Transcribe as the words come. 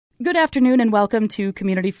Good afternoon and welcome to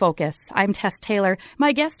Community Focus. I'm Tess Taylor.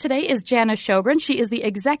 My guest today is Jana Sjogren. She is the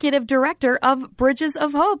Executive Director of Bridges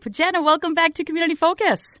of Hope. Jana, welcome back to Community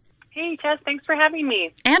Focus. Hey, Tess, thanks for having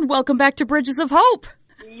me. And welcome back to Bridges of Hope.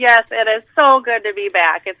 Yes, it is so good to be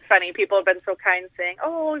back. It's funny, people have been so kind saying,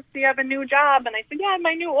 oh, do you have a new job? And I said, yeah,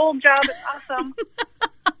 my new old job is awesome.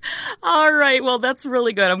 All right, well, that's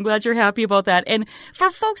really good. I'm glad you're happy about that. And for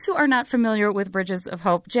folks who are not familiar with Bridges of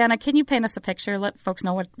Hope, Jana, can you paint us a picture? Let folks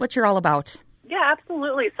know what you're all about. Yeah,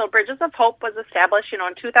 absolutely. So Bridges of Hope was established, in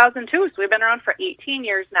 2002, so we've been around for 18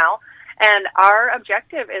 years now. And our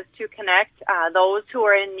objective is to connect those who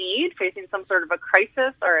are in need, facing some sort of a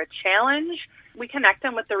crisis or a challenge. We connect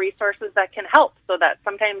them with the resources that can help. So that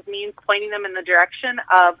sometimes means pointing them in the direction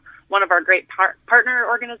of one of our great partner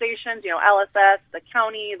organizations, LSS, the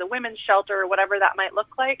county, the women's shelter, whatever that might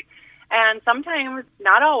look like. And sometimes,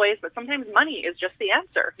 not always, but sometimes money is just the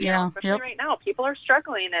answer. Especially right now, people are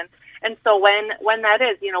struggling. And so when that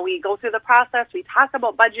is, we go through the process, we talk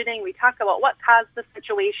about budgeting, we talk about what caused the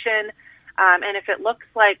situation. And if it looks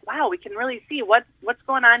like, wow, we can really see what's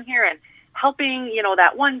going on here, and helping,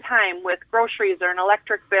 that one time with groceries or an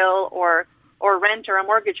electric bill or rent or a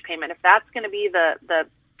mortgage payment, if that's going to be the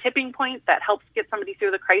tipping point that helps get somebody through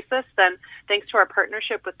the crisis, then thanks to our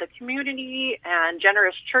partnership with the community and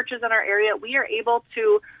generous churches in our area, we are able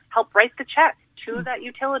to help write the check to that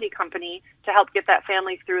utility company to help get that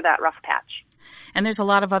family through that rough patch. And there's a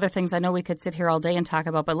lot of other things I know we could sit here all day and talk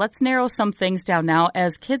about, but let's narrow some things down now.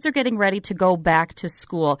 As kids are getting ready to go back to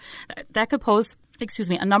school, that could pose,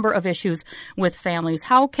 a number of issues with families.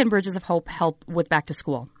 How can Bridges of Hope help with back to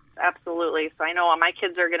school? Absolutely. So I know my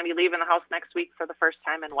kids are going to be leaving the house next week for the first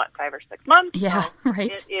time in 5 or 6 months. Yeah, so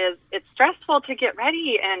right. It's stressful to get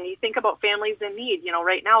ready, and you think about families in need.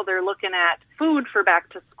 Right now they're looking at food for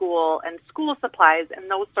back to school and school supplies and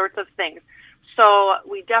those sorts of things. So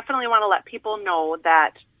we definitely want to let people know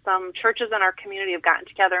that some churches in our community have gotten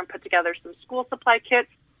together and put together some school supply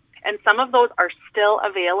kits, and some of those are still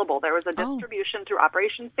available. There was a distribution through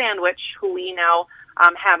Operation Sandwich, who we now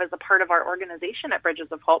have as a part of our organization at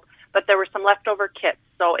Bridges of Hope, but there were some leftover kits.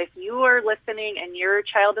 So if you are listening and your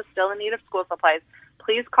child is still in need of school supplies,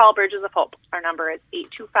 please call Bridges of Hope. Our number is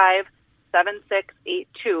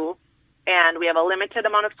 825-7682, and we have a limited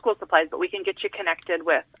amount of school supplies, but we can get you connected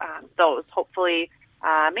with those. Hopefully,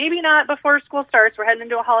 maybe not before school starts. We're heading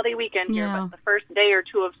into a holiday weekend here, but the first day or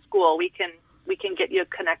two of school, we can get you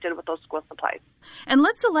connected with those school supplies. And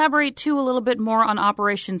let's elaborate, too, a little bit more on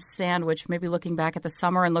Operation Sandwich, maybe looking back at the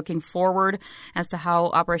summer and looking forward as to how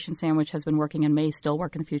Operation Sandwich has been working and may still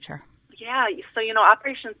work in the future. Yeah, so,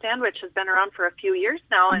 Operation Sandwich has been around for a few years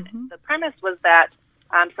now, and the premise was that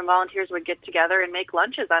some volunteers would get together and make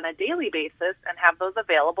lunches on a daily basis and have those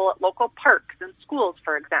available at local parks and schools,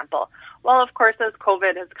 for example. Well, of course, as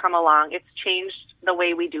COVID has come along, it's changed the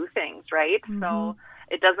way we do things, right? So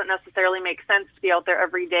it doesn't necessarily make sense to be out there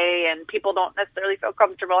every day, and people don't necessarily feel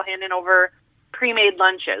comfortable handing over pre-made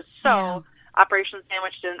lunches. So Operation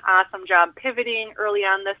Sandwich did an awesome job pivoting early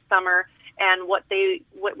on this summer, and what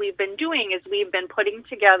we've been doing is we've been putting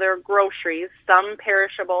together groceries, some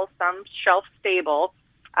perishable, some shelf-stable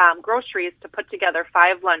groceries, to put together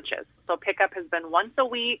 5 lunches. So pickup has been once a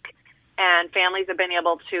week, and families have been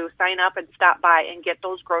able to sign up and stop by and get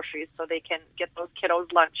those groceries so they can get those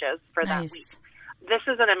kiddos' lunches for that week. This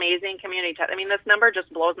is an amazing community test. I mean, this number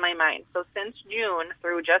just blows my mind. So since June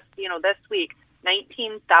through just, this week,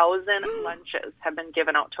 19,000 lunches have been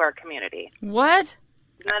given out to our community. What?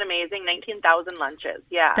 Isn't that amazing? 19,000 lunches,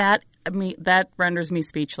 yeah. That renders me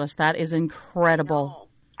speechless. That is incredible.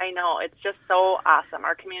 I know. It's just so awesome.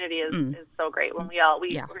 Our community is so great. When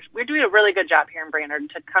we're doing a really good job here in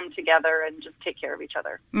Brainerd to come together and just take care of each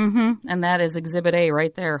other. And that is Exhibit A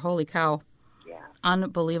right there. Holy cow.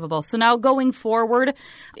 Unbelievable. So now going forward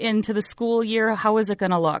into the school year, how is it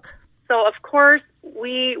going to look? So, of course,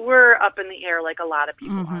 we're up in the air like a lot of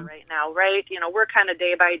people are right now, right? We're kind of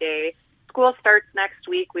day by day. School starts next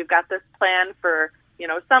week. We've got this plan for,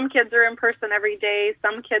 some kids are in person every day.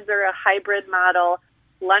 Some kids are a hybrid model.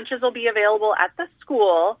 Lunches will be available at the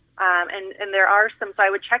school, and there are some. So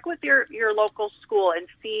I would check with your local school and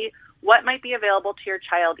see what might be available to your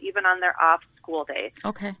child even on their off school day.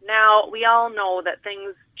 Okay. Now, we all know that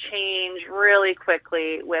things change really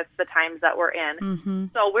quickly with the times that we're in.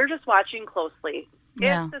 So we're just watching closely.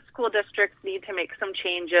 If the school districts need to make some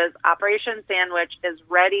changes, Operation Sandwich is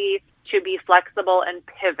ready to be flexible and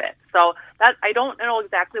pivot. So that I don't know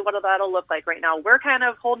exactly what that'll look like right now. We're kind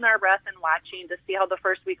of holding our breath and watching to see how the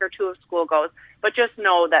first week or two of school goes. But just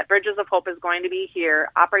know that Bridges of Hope is going to be here.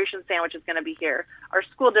 Operation Sandwich is going to be here. Our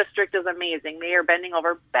school district is amazing. They are bending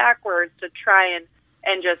over backwards to try and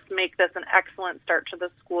and just make this an excellent start to the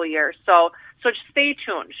school year. So just stay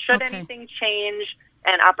tuned. Should anything change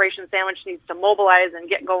and Operation Sandwich needs to mobilize and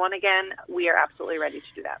get going again, we are absolutely ready to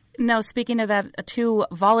do that. Now, speaking of that, too,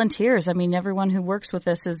 volunteers. I mean, everyone who works with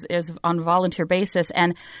this is on a volunteer basis.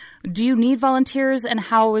 And do you need volunteers, and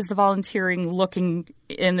how is the volunteering looking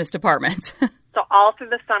in this department? So all through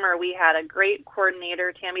the summer, we had a great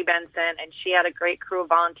coordinator, Tammy Benson, and she had a great crew of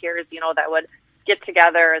volunteers, that would get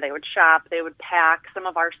together, they would shop, they would pack. Some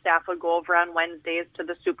of our staff would go over on Wednesdays to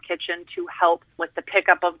the soup kitchen to help with the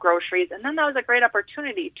pickup of groceries. And then that was a great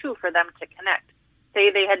opportunity, too, for them to connect. Say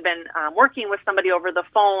they had been working with somebody over the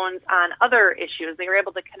phones on other issues. They were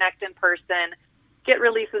able to connect in person, get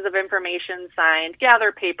releases of information signed,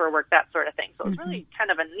 gather paperwork, that sort of thing. So it was really kind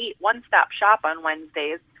of a neat one-stop shop on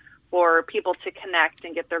Wednesdays for people to connect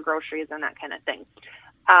and get their groceries and that kind of thing.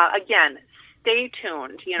 Again, stay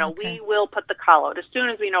tuned. We will put the call out. As soon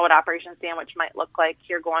as we know what Operation Sandwich might look like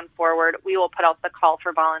here going forward, we will put out the call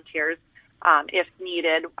for volunteers if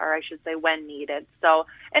needed, or I should say when needed. So,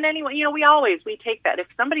 and anyway, we take that. If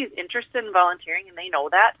somebody's interested in volunteering and they know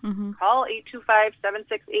that, call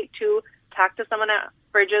 825-7682, talk to someone at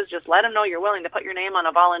Bridges, just let them know you're willing to put your name on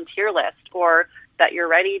a volunteer list, or that you're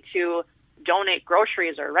ready to donate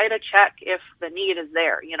groceries or write a check if the need is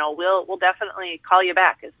there. We'll definitely call you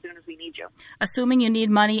back as soon as we need you. Assuming you need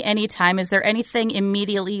money anytime, is there anything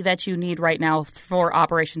immediately that you need right now for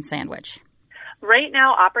Operation Sandwich? Right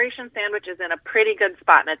now, Operation Sandwich is in a pretty good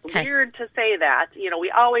spot, and it's weird to say that.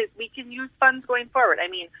 We can use funds going forward. I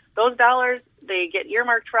mean, those dollars, they get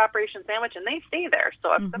earmarked for Operation Sandwich, and they stay there.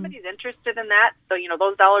 So if somebody's interested in that,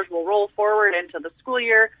 those dollars will roll forward into the school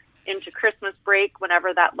year, into Christmas break,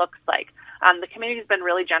 whenever that looks like. The community's been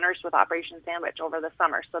really generous with Operation Sandwich over the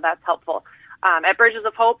summer, so that's helpful. At Bridges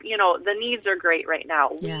of Hope, the needs are great right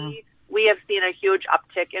now. Yeah. We have seen a huge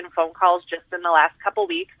uptick in phone calls just in the last couple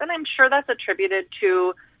weeks, and I'm sure that's attributed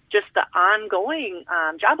to just the ongoing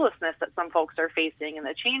joblessness that some folks are facing and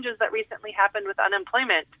the changes that recently happened with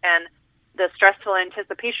unemployment and the stressful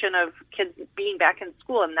anticipation of kids being back in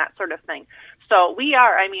school and that sort of thing. So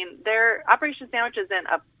Operation Sandwich is in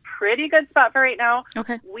a pretty good spot for right now.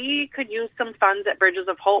 Okay. We could use some funds at Bridges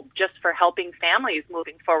of Hope just for helping families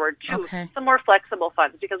moving forward too. Okay. Some more flexible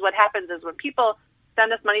funds, because what happens is when people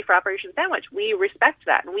send us money for Operation Sandwich, we respect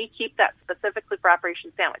that and we keep that specifically for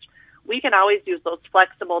Operation Sandwich. We can always use those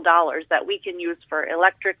flexible dollars that we can use for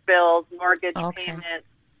electric bills, mortgage payments,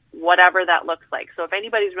 whatever that looks like. So if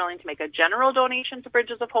anybody's willing to make a general donation to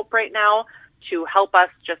Bridges of Hope right now to help us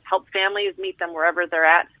just help families meet them wherever they're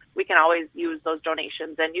at, we can always use those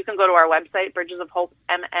donations. And you can go to our website,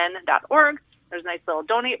 bridgesofhopemn.org. There's a nice little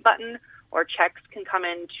donate button, or checks can come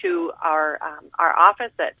into our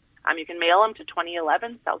office at, you can mail them to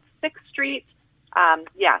 2011 South 6th Street.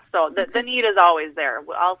 So the need is always there.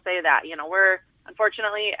 I'll say that.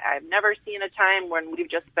 Unfortunately, I've never seen a time when we've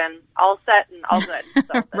just been all set and all good.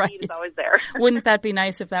 So the need is always there. Wouldn't that be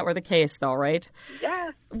nice if that were the case, though, right?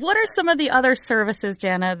 Yeah. What are some of the other services,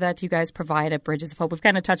 Jana, that you guys provide at Bridges of Hope? We've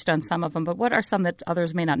kind of touched on some of them, but what are some that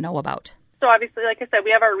others may not know about? So obviously, like I said, we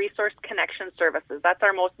have our resource connection services. That's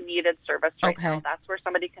our most needed service right now. That's where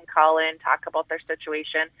somebody can call in, talk about their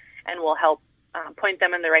situation, and we'll help point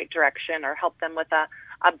them in the right direction or help them with a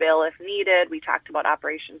bill if needed. We talked about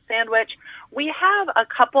Operation Sandwich. We have a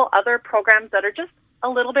couple other programs that are just a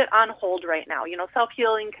little bit on hold right now.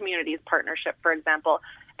 Self-Healing Communities Partnership, for example.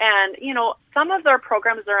 And, some of their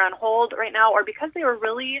programs are on hold right now or because they were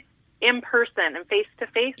really in person and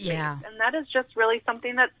face-to-face. Yeah. And that is just really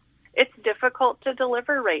something it's difficult to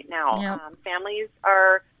deliver right now. Yep. Families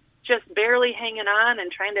are just barely hanging on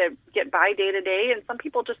and trying to get by day to day, and some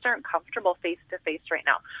people just aren't comfortable face-to-face right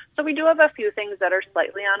now. So we do have a few things that are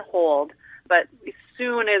slightly on hold, but as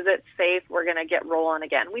soon as it's safe, we're going to get rolling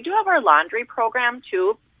again. We do have our laundry program,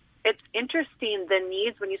 too. It's interesting, the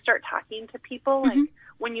needs when you start talking to people, like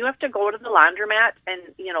when you have to go to the laundromat and,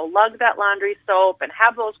 lug that laundry soap and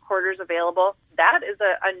have those quarters available, that is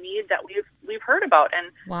a need that we've heard about.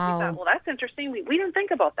 And we thought, well, that's interesting. We didn't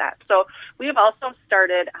think about that. So we have also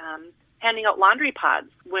started handing out laundry pods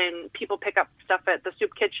when people pick up stuff at the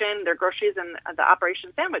soup kitchen, their groceries, and the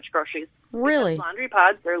Operation Sandwich groceries. Really? Because laundry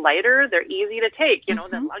pods, they're lighter, they're easy to take,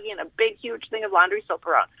 than lugging a big, huge thing of laundry soap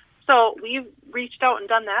around. So we've reached out and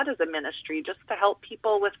done that as a ministry just to help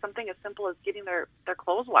people with something as simple as getting their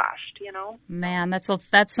clothes washed, Man, that's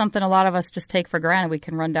something a lot of us just take for granted. We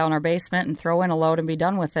can run down our basement and throw in a load and be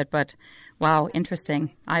done with it. But, wow,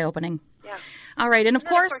 interesting, eye-opening. Yeah. All right, and of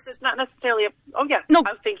course, it's not necessarily No.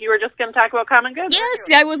 I think you were just going to talk about Common Goods. Yes,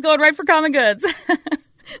 I was going right for Common Goods.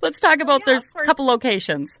 Let's talk about, there's a couple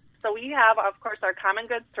locations. So we have, of course, our Common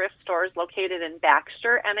Goods thrift stores located in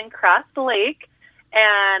Baxter and in Cross Lake.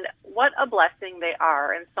 And what a blessing they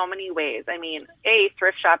are in so many ways. I mean,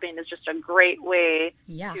 thrift shopping is just a great way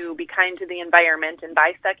to be kind to the environment and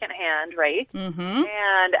buy secondhand, right? Mm-hmm.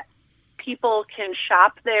 And people can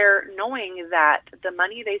shop there knowing that the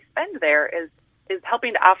money they spend there is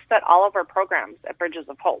helping to offset all of our programs at Bridges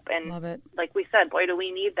of Hope. And love it. Like we said, boy, do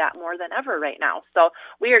we need that more than ever right now. So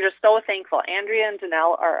we are just so thankful. Andrea and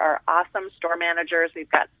Danelle are our awesome store managers. We've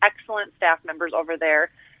got excellent staff members over there.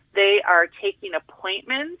 They are taking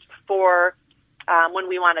appointments for when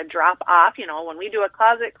we want to drop off, when we do a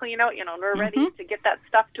closet clean out, and we're ready to get that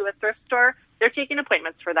stuff to a thrift store. They're taking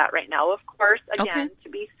appointments for that right now. Of course, again, to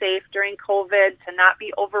be safe during COVID, to not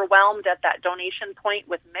be overwhelmed at that donation point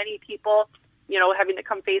with many people, having to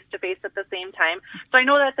come face to face at the same time. So I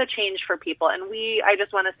know that's a change for people. And I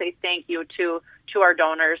just want to say thank you to our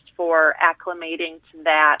donors for acclimating to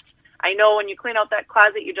that. I know when you clean out that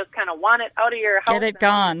closet, you just kind of want it out of your house. Get it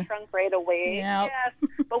gone. Trunk right away. Yep. Yes.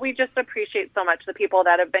 But we just appreciate so much the people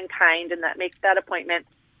that have been kind and that make that appointment.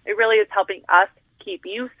 It really is helping us keep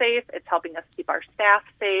you safe. It's helping us keep our staff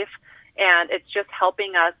safe. And it's just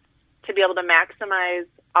helping us to be able to maximize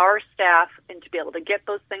our staff and to be able to get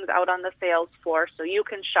those things out on the sales floor so you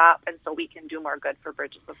can shop and so we can do more good for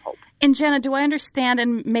Bridges of Hope. And Jenna, do I understand,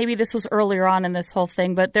 and maybe this was earlier on in this whole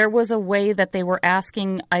thing, but there was a way that they were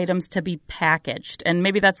asking items to be packaged, and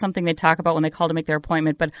maybe that's something they talk about when they call to make their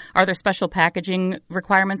appointment, but are there special packaging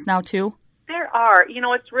requirements now too? There are.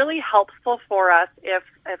 It's really helpful for us if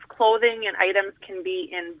clothing and items can be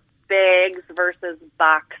in bags versus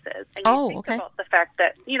boxes. And you think about the fact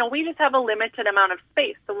that, we just have a limited amount of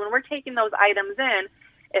space. So when we're taking those items in,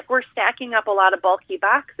 if we're stacking up a lot of bulky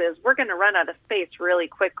boxes, we're going to run out of space really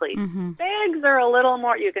quickly. Mm-hmm. Bags are a little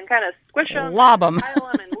more, you can kind of squish them, lob them,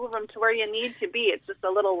 pile them, and move them to where you need to be. It's just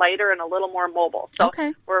a little lighter and a little more mobile. So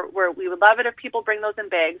we would love it if people bring those in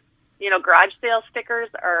bags. Garage sale stickers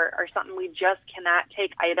are something we just cannot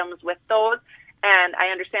take items with those. And I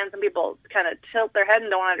understand some people kind of tilt their head and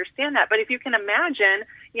don't understand that. But if you can imagine,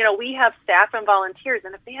 we have staff and volunteers,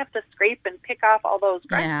 and if they have to scrape and pick off all those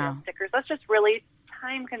garage sale stickers, that's just really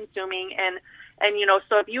time-consuming. And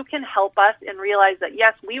so if you can help us and realize that,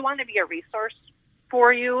 yes, we want to be a resource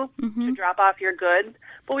for you to drop off your goods,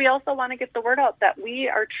 but we also want to get the word out that we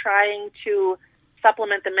are trying to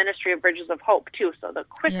supplement the ministry of Bridges of Hope, too. So the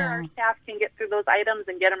quicker our staff can get through those items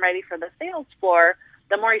and get them ready for the sales floor,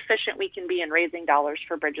 the more efficient we can be in raising dollars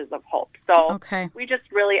for Bridges of Hope. So we just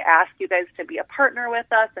really ask you guys to be a partner with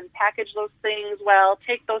us and package those things well,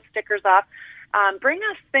 take those stickers off, bring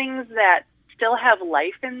us things that still have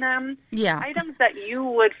life in them, items that you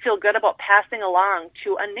would feel good about passing along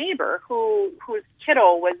to a neighbor whose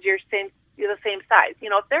kiddo was the same size.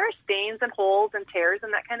 If there are stains and holes and tears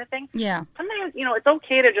and that kind of thing, sometimes, it's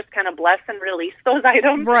okay to just kind of bless and release those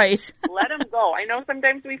items. Right. Let them go. I know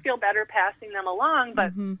sometimes we feel better passing them along,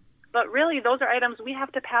 but really those are items we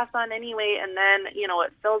have to pass on anyway, and then,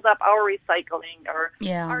 it fills up our recycling or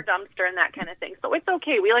our dumpster and that kind of thing. So it's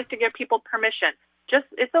okay. We like to give people permission.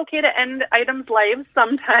 It's okay to end items' lives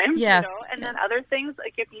sometimes, and then other things,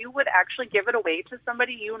 like if you would actually give it away to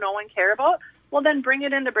somebody you know and care about, well, then bring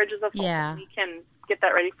it into Bridges of Hope and we can get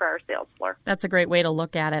that ready for our sales floor. That's a great way to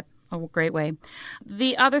look at it. A great way.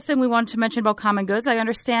 The other thing we wanted to mention about Common Goods, I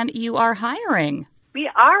understand you are hiring. We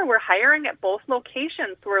are. We're hiring at both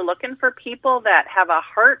locations. We're looking for people that have a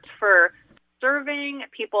heart for serving,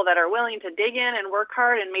 people that are willing to dig in and work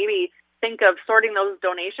hard and maybe think of sorting those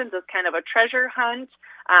donations as kind of a treasure hunt.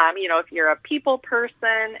 If you're a people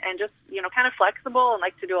person and just, kind of flexible and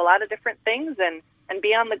like to do a lot of different things and be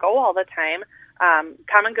on the go all the time,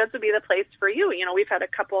 Common Goods would be the place for you. We've had a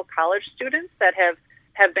couple of college students that have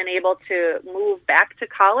been able to move back to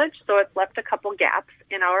college, so it's left a couple gaps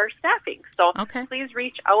in our staffing. So please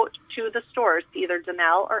reach out to the stores, either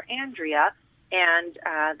Danelle or Andrea, and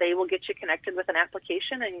they will get you connected with an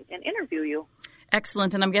application and interview you.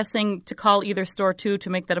 Excellent. And I'm guessing to call either store, too, to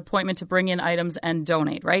make that appointment to bring in items and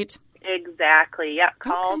donate, right? Exactly. Yep.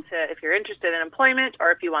 Call if you're interested in employment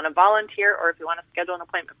or if you want to volunteer or if you want to schedule an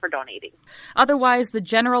appointment for donating. Otherwise, the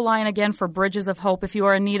general line again for Bridges of Hope, if you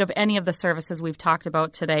are in need of any of the services we've talked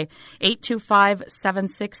about today,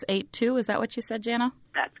 825-7682. Is that what you said, Jana?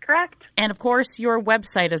 That's correct. And, of course, your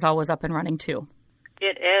website is always up and running, too.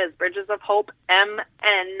 It is Bridges of Hope,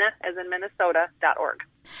 MN, as in Minnesota.org.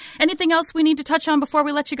 Anything else we need to touch on before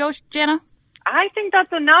we let you go, Jana? I think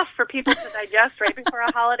that's enough for people to digest right before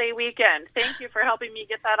a holiday weekend. Thank you for helping me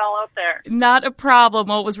get that all out there. Not a problem.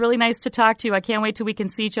 Well, it was really nice to talk to you. I can't wait till we can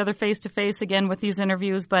see each other face to face again with these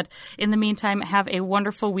interviews. But in the meantime, have a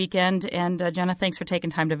wonderful weekend. And Jenna, thanks for taking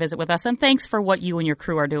time to visit with us. And thanks for what you and your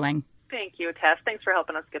crew are doing. Thank you, Tess. Thanks for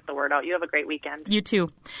helping us get the word out. You have a great weekend. You too.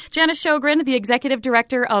 Jenna Sjogren, the Executive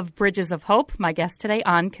Director of Bridges of Hope, my guest today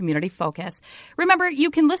on Community Focus. Remember,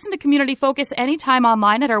 you can listen to Community Focus anytime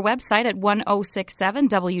online at our website at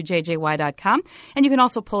 1067wjjy.com. And you can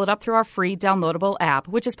also pull it up through our free downloadable app,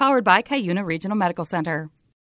 which is powered by Cuyuna Regional Medical Center.